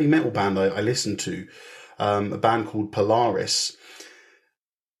 a heavy metal band I listen to, a band called Polaris,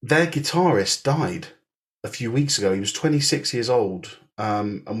 their guitarist died a few weeks ago. He was 26 years old,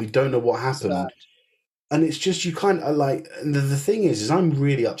 and we don't know what happened. And it's just, you kind of like, the thing is I'm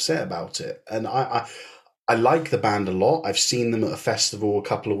really upset about it. And I like the band a lot. I've seen them at a festival a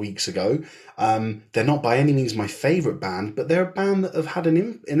couple of weeks ago. They're not by any means my favourite band, but they're a band that have had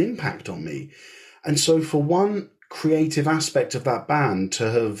an impact on me. And so for one creative aspect of that band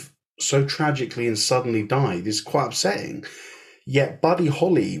to have so tragically and suddenly died is quite upsetting. Yet Buddy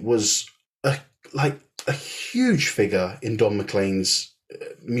Holly was a huge figure in Don McLean's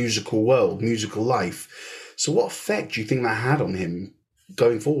musical world, musical life. So what effect do you think that had on him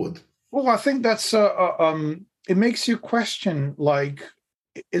going forward? Well, I think that's it makes you question, like,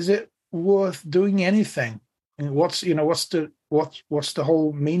 is it worth doing anything? And what's the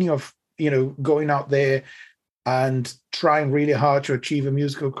whole meaning of going out there and trying really hard to achieve a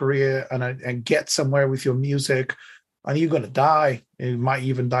musical career and get somewhere with your music, and you're going to die. You might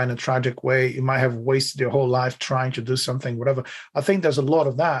even die in a tragic way. You might have wasted your whole life trying to do something, whatever. I think there's a lot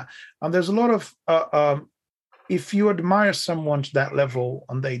of that, and there's a lot of if you admire someone to that level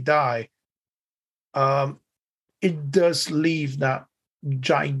and they die, it does leave that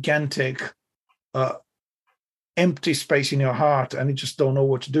gigantic empty space in your heart, and you just don't know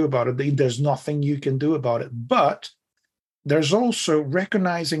what to do about it. There's nothing you can do about it. But there's also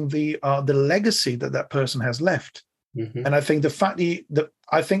recognizing the legacy that person has left. Mm-hmm. And I think the fact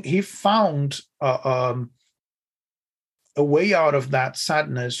I think he found a way out of that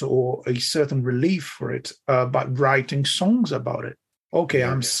sadness or a certain relief for it by writing songs about it. Okay,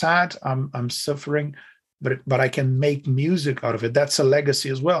 I'm sad, I'm suffering, but I can make music out of it. That's a legacy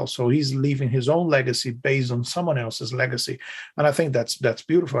as well. So he's leaving his own legacy based on someone else's legacy, and I think that's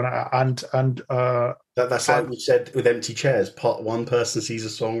beautiful. And that's like we said with Empty Chairs. One person sees a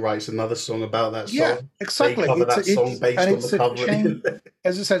song, writes another song about that song. Yeah, exactly. They cover that song based on the cover.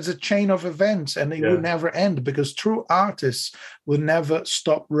 As I said, it's a chain of events, and it will never end, because true artists will never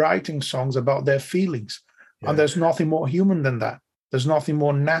stop writing songs about their feelings. Yeah. And there's nothing more human than that. There's nothing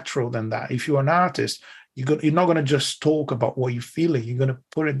more natural than that. If you're an artist, you're not going to just talk about what you're feeling. You're going to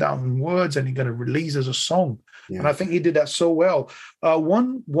put it down in words, and you're going to release as a song. Yeah. And I think he did that so well.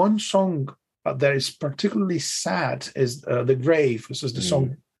 One song that is particularly sad is "The Grave." This is the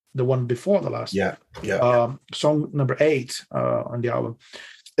song, the one before the last. Yeah. Song number 8 on the album.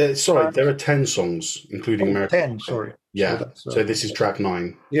 Sorry, there are 10 songs, including American. 10, sorry. Yeah. So this is track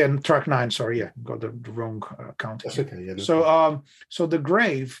 9. Yeah, track 9. Sorry, got the wrong count. That's okay. Yeah. So "The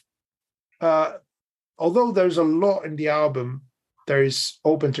Grave." Although there's a lot in the album, there is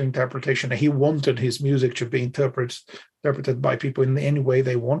open to interpretation. He wanted his music to be interpreted by people in any way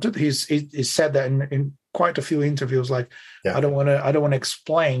they wanted. He said that quite a few interviews. Like, Yeah. I don't want to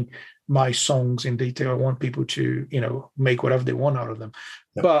explain my songs in detail. I want people to, make whatever they want out of them.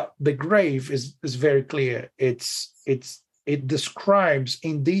 Yeah. But The Grave is very clear. It describes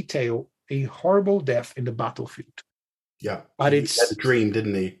in detail a horrible death in the battlefield. Yeah, but he had a dream,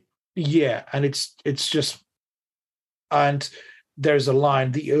 didn't he? Yeah, and it's just, and there's a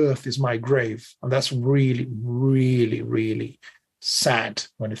line, "The earth is my grave," and that's really, really, really sad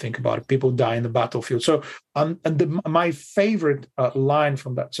when you think about it. People die in the battlefield. So, my favorite line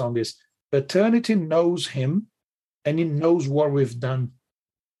from that song is, "Eternity knows him, and he knows what we've done."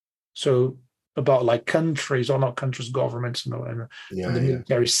 So, about like countries, or not countries, governments, and the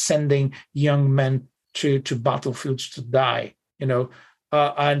military sending young men to battlefields to die.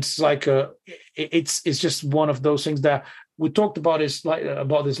 And it's like it's just one of those things that we talked about this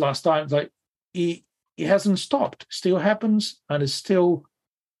last time. Like, it hasn't stopped, still happens, and it's still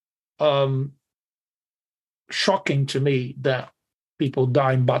shocking to me that people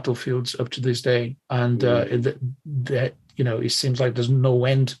die in battlefields up to this day, and it seems like there's no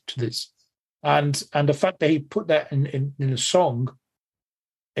end to this. And the fact that he put that in a song,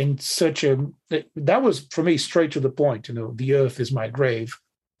 in such that was for me straight to the point. The earth is my grave,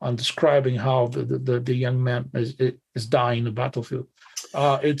 and describing how the young man is dying in the battlefield.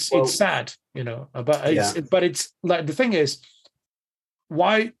 It's sad, but it's like, the thing is,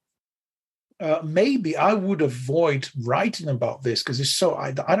 why maybe I would avoid writing about this, because it's so,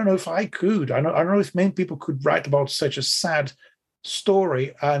 I don't know if I could. I don't know if many people could write about such a sad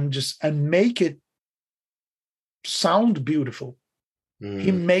story and make it sound beautiful.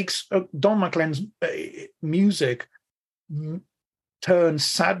 He makes Don McLean's music turn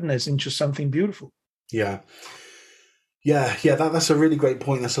sadness into something beautiful. Yeah. That's a really great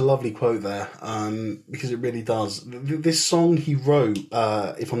point. That's a lovely quote there, because it really does. This song he wrote,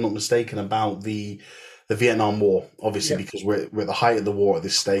 if I'm not mistaken, about the Vietnam War, obviously, because we're at the height of the war at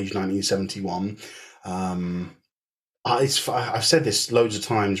this stage, 1971. I've said this loads of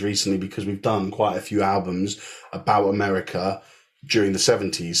times recently, because we've done quite a few albums about America during the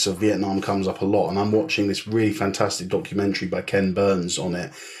 70s, so Vietnam comes up a lot, and I'm watching this really fantastic documentary by Ken Burns on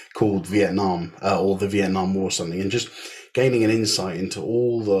it called Vietnam, or the Vietnam War or something, and just gaining an insight into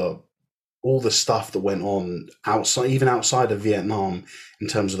all the stuff that went on outside of Vietnam, in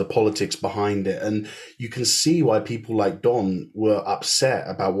terms of the politics behind it. And you can see why people like Don were upset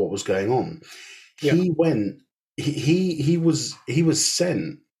about what was going on. Yeah. He was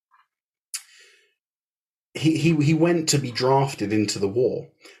sent. He went to be drafted into the war,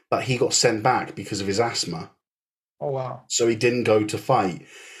 but he got sent back because of his asthma. Oh, wow. So he didn't go to fight.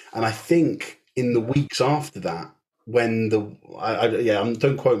 And I think in the weeks after that, when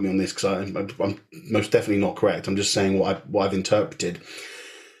don't quote me on this, because I'm most definitely not correct. I'm just saying what I've interpreted.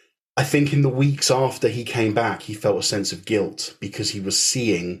 I think in the weeks after he came back, he felt a sense of guilt, because he was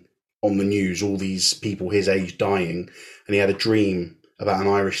seeing on the news all these people his age dying, and he had a dream about an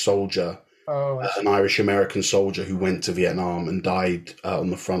Irish soldier. An Irish American soldier who went to Vietnam and died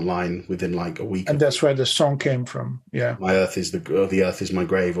on the front line within like a week. And that's where the song came from. Yeah, the earth is my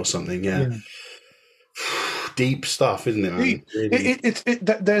grave, or something. Yeah. Deep stuff, isn't it, man? Really.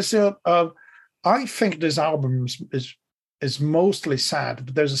 There's I think this album is mostly sad,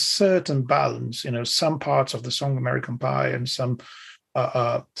 but there's a certain balance. Some parts of the song "American Pie" and some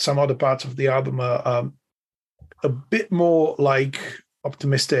other parts of the album are a bit more like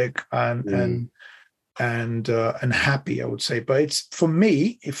optimistic and happy, I would say. But for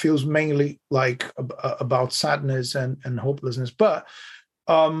me, it feels mainly like about sadness and hopelessness. But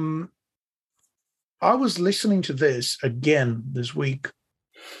I was listening to this again this week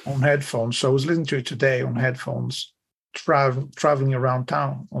on headphones. So I was listening to it today on headphones, traveling around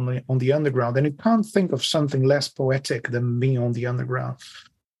town on the underground, and you can't think of something less poetic than being on the underground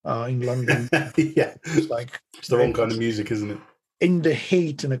in London. Yeah, it's the wrong kind of music, isn't it? In the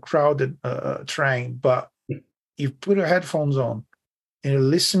heat, in a crowded train, but you put your headphones on and you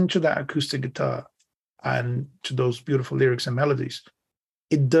listen to that acoustic guitar and to those beautiful lyrics and melodies,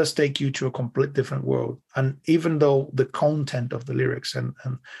 it does take you to a complete different world. And even though the content of the lyrics and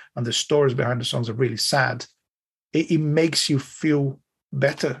the stories behind the songs are really sad, it makes you feel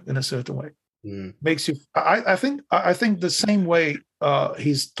better in a certain way. Makes you. I think the same way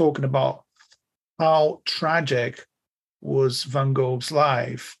he's talking about how tragic was Van Gogh's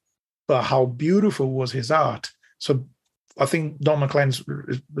life, but how beautiful was his art. So I think Don McLean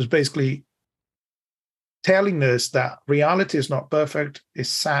was basically telling us that reality is not perfect, it's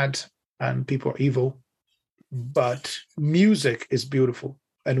sad, and people are evil, but music is beautiful,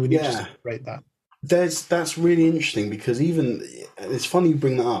 and we need to celebrate that. That's really interesting because even it's funny you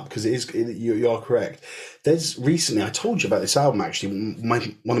bring that up because you are correct. There's recently I told you about this album actually.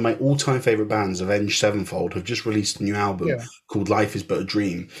 One of my all-time favorite bands, Avenged Sevenfold, have just released a new album Yeah, called Life Is But a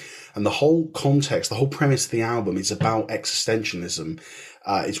Dream, and the whole context, the whole premise of the album is about existentialism.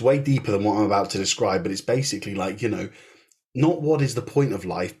 It's way deeper than what I'm about to describe, but it's basically like, not what is the point of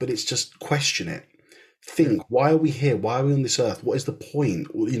life, but it's just question it. yeah, Think, why are we here? Why are we on this earth? What is the point?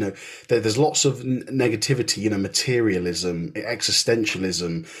 Well, there's lots of negativity, materialism,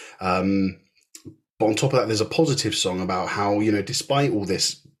 existentialism. But on top of that, there's a positive song about how, despite all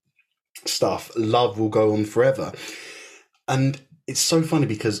this stuff, love will go on forever. And it's so funny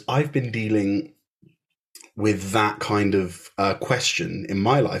because I've been dealing with that kind of question in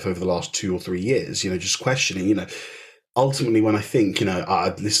my life over the last 2 or 3 years, just questioning, ultimately, when I think,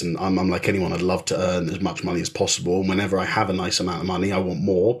 listen, I'm like anyone, I'd love to earn as much money as possible. And whenever I have a nice amount of money, I want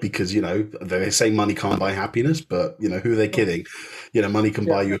more because, they say money can't buy happiness, but, who are they kidding? Money can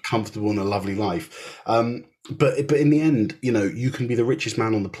buy yeah. you a comfortable and a lovely life. But in the end, you can be the richest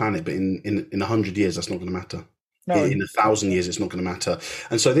man on the planet, but in 100 years, that's not going to matter. No, In 1,000 years, it's not going to matter.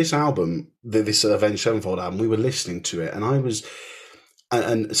 And so this album, this Avenged Sevenfold album, we were listening to it, and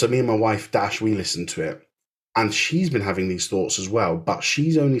and so me and my wife Dash, we listened to it. And she's been having these thoughts as well, but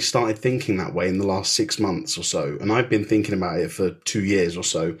she's only started thinking that way in the last 6 months or so. And I've been thinking about it for 2 years or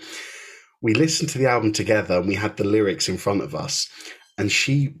so. We listened to the album together and we had the lyrics in front of us. And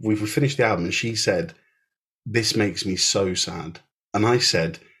we finished the album and she said, "This makes me so sad." And I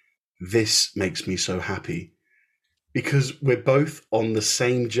said, "This makes me so happy." Because we're both on the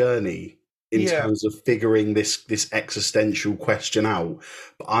same journey in yeah, terms of figuring this existential question out.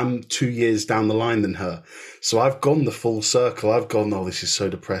 But I'm 2 years down the line than her. So I've gone the full circle. I've gone, "Oh, this is so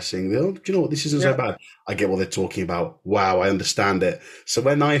depressing. Oh, do you know what? This isn't so yeah, bad." I get what they're talking about. Wow, I understand it. So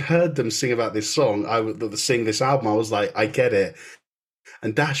when I heard them sing about this song, sing this album, I was like, I get it.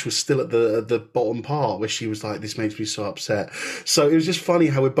 And Dash was still at the bottom part where she was like, "This makes me so upset." So it was just funny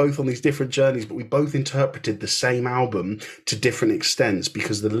how we're both on these different journeys, but we both interpreted the same album to different extents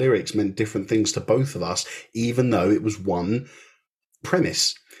because the lyrics meant different things to both of us, even though it was one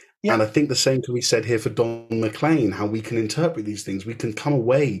premise. yeah, And I think the same can be said here for Don McLean, how we can interpret these things. We can come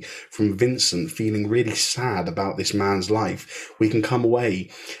away from Vincent feeling really sad about this man's life. We can come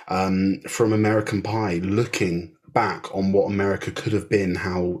away from American Pie looking back on what America could have been,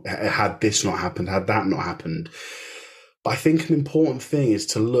 how had this not happened, had that not happened. But I think an important thing is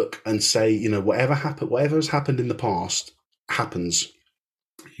to look and say, whatever has happened in the past happens.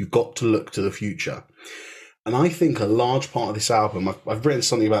 You've got to look to the future. And I think a large part of this album, I've written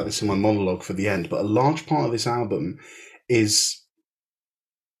something about this in my monologue for the end, but a large part of this album is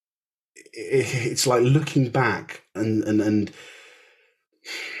it's like looking back and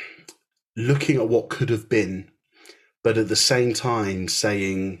looking at what could have been, but at the same time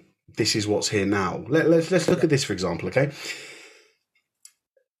saying, this is what's here now. Let's look at this, for example, okay?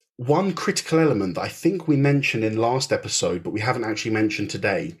 One critical element that I think we mentioned in last episode, but we haven't actually mentioned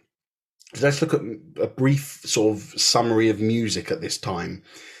today. Let's look at a brief sort of summary of music at this time.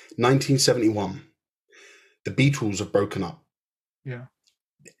 1971. The Beatles have broken up. yeah,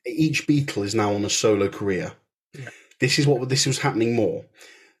 Each Beatle is now on a solo career. yeah, This was happening more.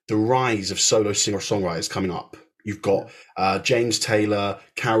 The rise of solo singer-songwriters coming up. You've got James Taylor,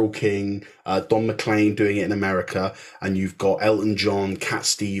 Carole King, Don McLean doing it in America, and you've got Elton John, Cat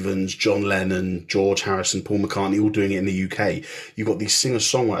Stevens, John Lennon, George Harrison, Paul McCartney all doing it in the UK. You've got these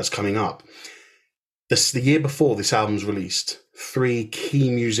singer-songwriters coming up. The year before this album's released, 3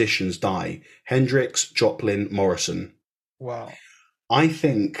 key musicians die: Hendrix, Joplin, Morrison. wow, I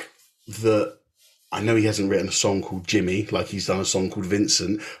think that I know he hasn't written a song called Jimmy, like he's done a song called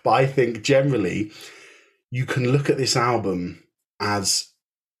Vincent, but I think generally you can look at this album as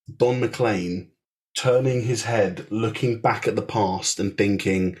Don McLean turning his head, looking back at the past and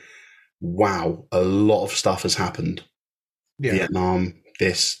thinking, wow, a lot of stuff has happened. yeah, Vietnam,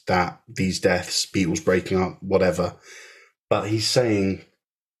 this, that, these deaths, Beatles breaking up, whatever. But he's saying,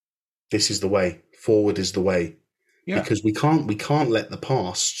 this is the way, forward is the way. yeah. Because we can't let the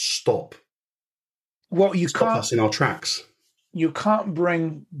past stop Well, us in our tracks. you can't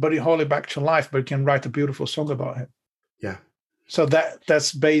bring Buddy Holly back to life, but you can write a beautiful song about him. Yeah. So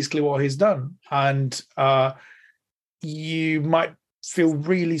that's basically what he's done. And you might feel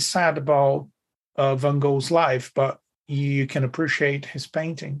really sad about Van Gogh's life, but you can appreciate his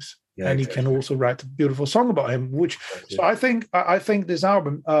paintings, Yeah, and exactly. you can also write a beautiful song about him. So I think this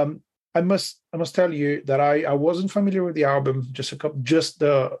album. I must tell you that I wasn't familiar with the album, just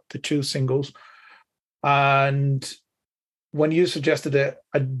the 2 singles, and when you suggested it,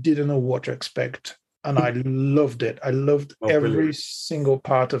 I didn't know what to expect, and I loved it. I loved Oh, every brilliant. single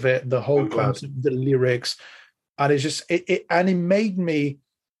part of it, the whole I'm glad. concept, the lyrics, and it's just it made me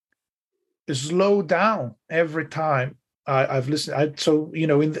slow down every time I've listened. So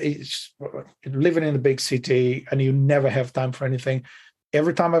living in a big city and you never have time for anything.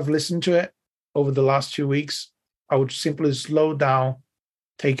 Every time I've listened to it over the last 2 weeks, I would simply slow down,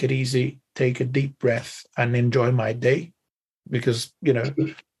 take it easy, take a deep breath, and enjoy my day. Because that's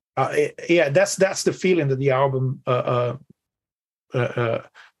the feeling that the album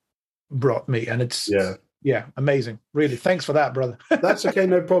brought me, and it's Yeah. amazing. Really, thanks for that, brother. That's okay,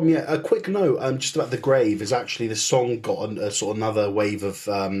 no problem. Yeah, a quick note, just about the grave is actually this song got a sort of another wave of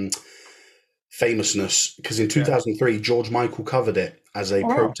famousness because in Yeah. 2003 George Michael covered it as a Oh,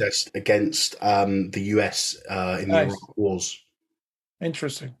 wow. protest against the US in the Nice. Iraq Wars.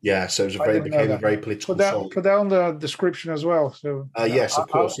 Interesting. Yeah, so I didn't know became a that. very Put political that song. put that on the description as well. So Yes, of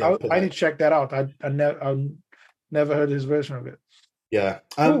course. Yeah, I'll put I that. need to check that out. I never heard his version of it. Yeah.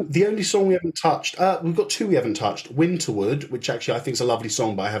 Cool. The only song we haven't touched, we've got two we haven't touched. Winterwood, which actually I think is a lovely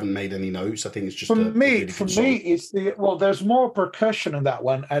song, but I haven't made any notes. I think it's just a really For good me, song. it's there's more percussion in that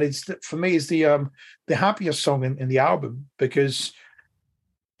one, and for me, it's the happiest song in the album because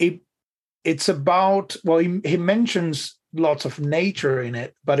it's about he mentions lots of nature in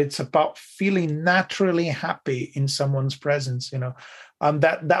it, but it's about feeling naturally happy in someone's presence, and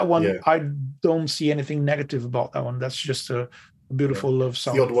that one, Yeah. I don't see anything negative about that one. That's just a beautiful love It's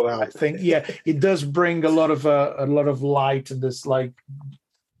the odd song. one I out. think it does bring a lot of light and this, like,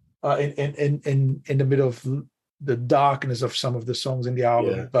 in the middle of the darkness of some of the songs in the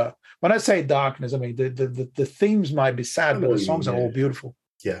album. Yeah. But when I say darkness, I mean the themes might be I sad, know but the what you mean, songs are all beautiful.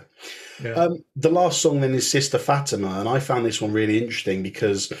 yeah. Yeah. The last song then is Sister Fatima, and I found this one really interesting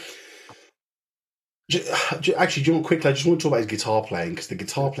because actually, do you want quickly? I just want to talk about his guitar playing because the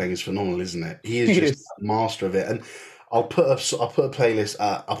guitar playing is phenomenal, isn't it? He is It just is. a master of it. And I'll put a playlist.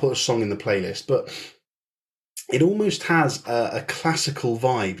 I'll put a song in the playlist, but it almost has a classical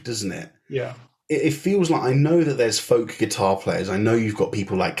vibe, doesn't it? Yeah. It feels like, I know that there's folk guitar players. I know you've got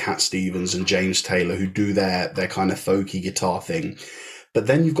people like Cat Stevens and James Taylor who do their kind of folky guitar thing. But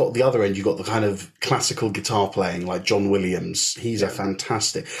then you've got the other end, you've got the kind of classical guitar playing like John Williams. He's a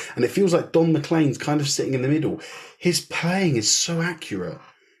fantastic. And it feels like Don McLean's kind of sitting in the middle. His playing is so accurate.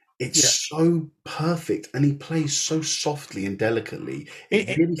 It's so perfect. And he plays so softly and delicately.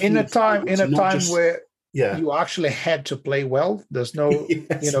 It really In a feels like time it's not just, where yeah. you actually had to play well. There's no, Yes,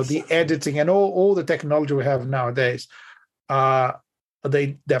 the exactly. editing and all the technology we have nowadays.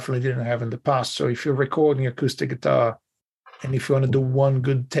 They definitely didn't have in the past. So if you're recording acoustic guitar, and if you want to do one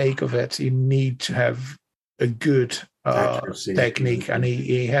good take of it, you need to have a good Accuracy. technique. And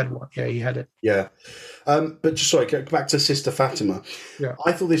he had one. Yeah, he had it. Yeah. But just sorry, go back to Sister Fatima. Yeah.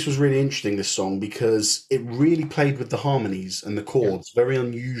 I thought this was really interesting, this song, because it really played with the harmonies and the chords, very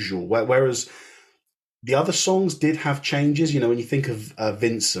unusual. Whereas the other songs did have changes. When you think of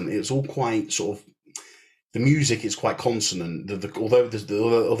Vincent, it's all quite sort of, the music is quite consonant. Although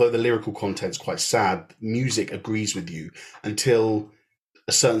the lyrical content's quite sad, music agrees with you until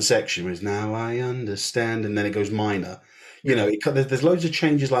a certain section is "Now I Understand," and then it goes minor. There's loads of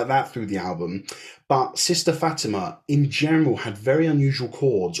changes like that through the album. But Sister Fatima, in general, had very unusual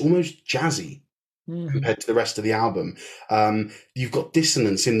chords, almost jazzy compared to the rest of the album. You've got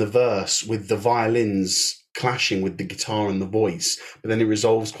dissonance in the verse with the violins clashing with the guitar and the voice, but then it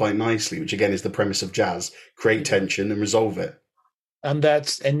resolves quite nicely, which again is the premise of jazz: create tension and resolve it. And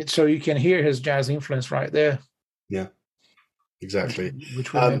so you can hear his jazz influence right there. Yeah, exactly.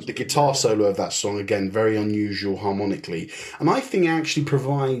 Which the guitar solo of that song, again, very unusual harmonically, and I think it actually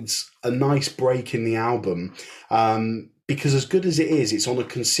provides a nice break in the album, because as good as it is, it's on a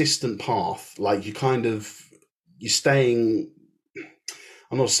consistent path. Like you're staying.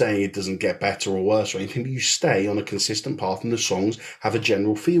 I'm not saying it doesn't get better or worse or anything, but you stay on a consistent path and the songs have a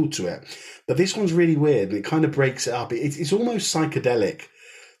general feel to it. But this one's really weird and it kind of breaks it up. It's almost psychedelic,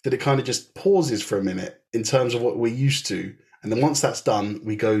 that it kind of just pauses for a minute in terms of what we're used to. And then once that's done,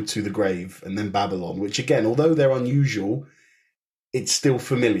 we go to The Grave and then Babylon, which again, although they're unusual, it's still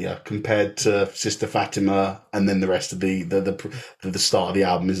familiar compared to Sister Fatima and then the rest of the start of the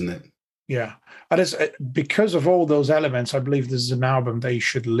album, isn't it? Yeah. And because of all those elements, I believe this is an album that you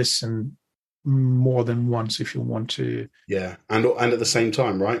should listen more than once if you want to. Yeah, and at the same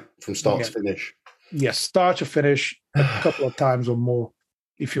time, right? From start to finish. Yes, start to finish a couple of times or more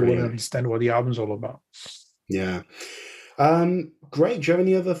if you want to understand what the album's all about. Yeah. Great. Do you have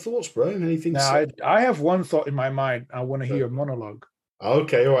any other thoughts, bro? Anything? Now, I have one thought in my mind. I want to hear a monologue.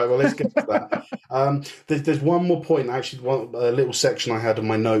 Okay, all right. Well, let's get to that. There's one more point. Actually, a little section I had on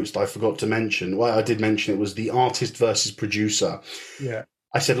my notes that I forgot to mention. Well, I did mention it was the artist versus producer. Yeah.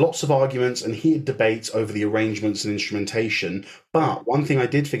 I said lots of arguments and heated debates over the arrangements and instrumentation. Yeah. But one thing I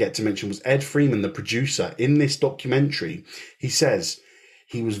did forget to mention was Ed Freeman, the producer, in this documentary. He says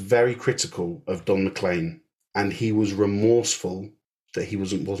he was very critical of Don McLean and he was remorseful that he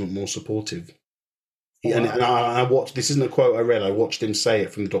wasn't more supportive. And Wow. I watched, this isn't a quote I read, I watched him say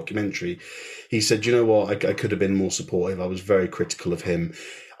it from the documentary. He said, you know what, I could have been more supportive. I was very critical of him.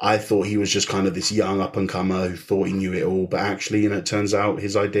 I thought he was just kind of this young up and comer who thought he knew it all, but actually, it turns out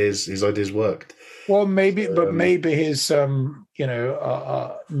his ideas worked. Well, maybe, but maybe his,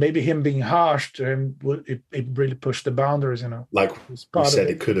 maybe him being harsh to him, it really pushed the boundaries, Like It's we part of said,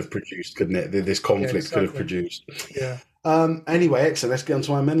 it. it could have produced, couldn't it? This conflict could have Exactly. produced. Yeah. Anyway, excellent. Let's get on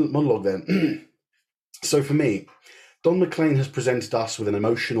to my monologue then. So for me, Don McLean has presented us with an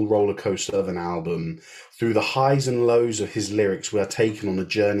emotional roller coaster of an album. Through the highs and lows of his lyrics, we are taken on a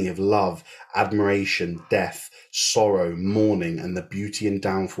journey of love, admiration, death, sorrow, mourning, and the beauty and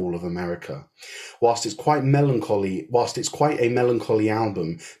downfall of America. Whilst it's quite a melancholy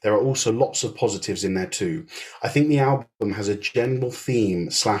album, there are also lots of positives in there too. I think the album has a general theme /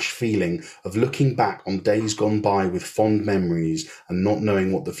 feeling of looking back on days gone by with fond memories and not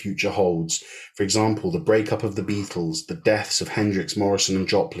knowing what the future holds. For example, the breakup of the Beatles, the deaths of Hendrix, Morrison and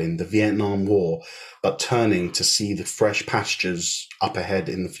Joplin, the Vietnam War, but turning to see the fresh pastures up ahead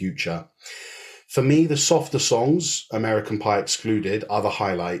in the future. For me, the softer songs, American Pie excluded, are the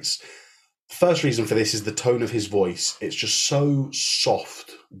highlights. The first reason for this is the tone of his voice. It's just so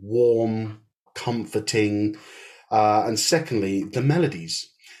soft, warm, comforting. And secondly, the melodies.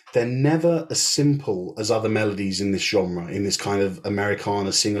 They're never as simple as other melodies in this genre, in this kind of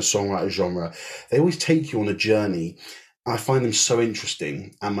Americana singer-songwriter genre. They always take you on a journey. I find them so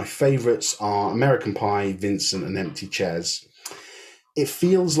interesting. And my favourites are American Pie, Vincent, and Empty Chairs. It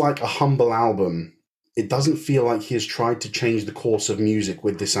feels like a humble album. It doesn't feel like he has tried to change the course of music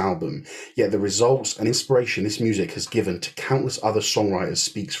with this album, yet the results and inspiration this music has given to countless other songwriters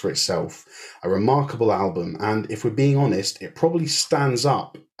speaks for itself. A remarkable album, and if we're being honest, it probably stands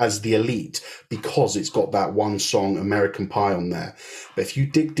up as the elite because it's got that one song, American Pie, on there. But if you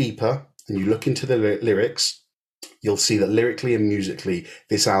dig deeper and you look into the lyrics, you'll see that lyrically and musically,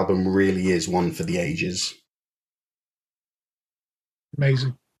 this album really is one for the ages.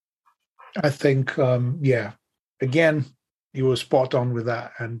 Amazing. I think, again, you were spot on with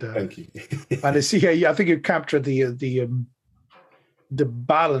that, and thank you. And I think you captured the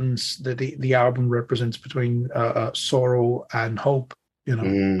balance that the album represents between sorrow and hope.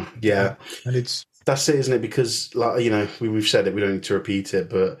 Yeah, and that's it, isn't it? Because we've said it, we don't need to repeat it,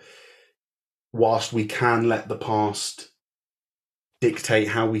 but whilst we can let the past dictate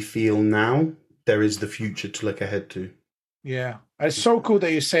how we feel now, there is the future to look ahead to. Yeah, it's so cool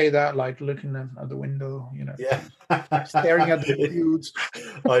that you say that, like looking at the window, Yeah, staring at the views.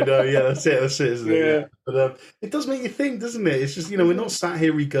 I know, yeah, that's it, isn't it? Yeah. But it does make you think, doesn't it? It's just we're not sat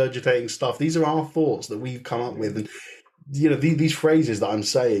here regurgitating stuff. These are our thoughts that we've come up with, and these phrases that I'm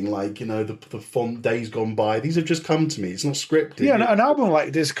saying, like the font days gone by. These have just come to me. It's not scripted. Yeah, an album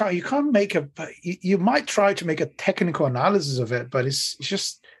like this, you can't make you might try to make a technical analysis of it, but it's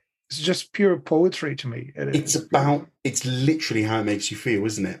just pure poetry to me. It's literally how it makes you feel,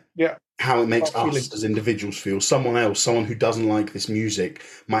 isn't it? Yeah. How it makes us as individuals feel. Someone who doesn't like this music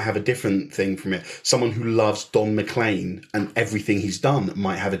might have a different thing from it. Someone who loves Don McLean and everything he's done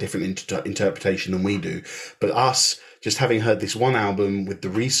might have a different interpretation than we do. But us, just having heard this one album, with the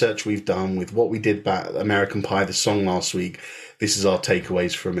research we've done, with what we did about American Pie, the song last week, this is our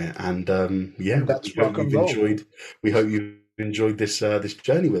takeaways from it. And that's rock and roll. We hope you enjoyed this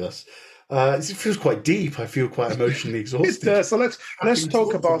journey with us. It feels quite deep. I feel quite emotionally exhausted. So let's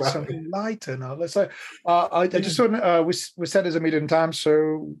talk about something lighter now. Let's say I just want we said this a million times.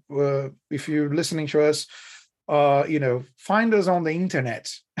 So if you're listening to us, find us on the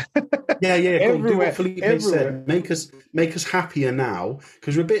internet. Yeah. Everywhere, do what Felipe said. Make us happier now,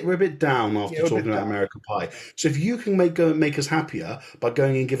 because we're a bit down after talking about American Pie. So if you can make us happier by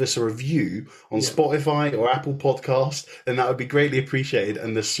going and give us a review on Spotify or Apple Podcast, then that would be greatly appreciated,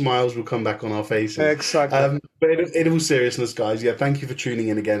 and the smiles will come back on our faces. Exactly. But in all seriousness, guys, thank you for tuning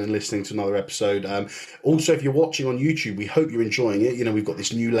in again and listening to another episode. Also, if you're watching on YouTube, we hope you're enjoying it. We've got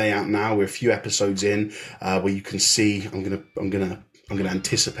this new layout now. We're a few episodes in, where you can see. I'm gonna I'm going to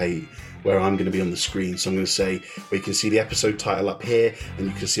anticipate where I'm going to be on the screen. So I'm going to say, well, you can see the episode title up here, and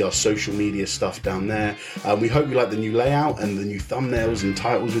you can see our social media stuff down there. We hope you like the new layout and the new thumbnails and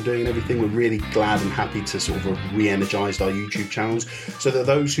titles we're doing and everything. We're really glad and happy to sort of re-energize our YouTube channels so that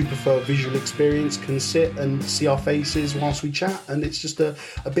those who prefer visual experience can sit and see our faces whilst we chat, and it's just a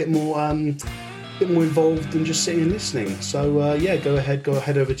bit more involved than just sitting and listening. So go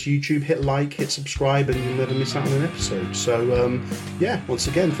ahead over to YouTube, hit like, hit subscribe, and you'll never miss out on an episode. So once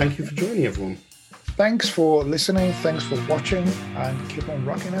again, thank you for joining, everyone. Thanks for listening, thanks for watching, and keep on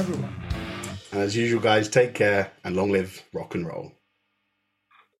rocking, everyone. As usual, guys, take care and long live rock and roll.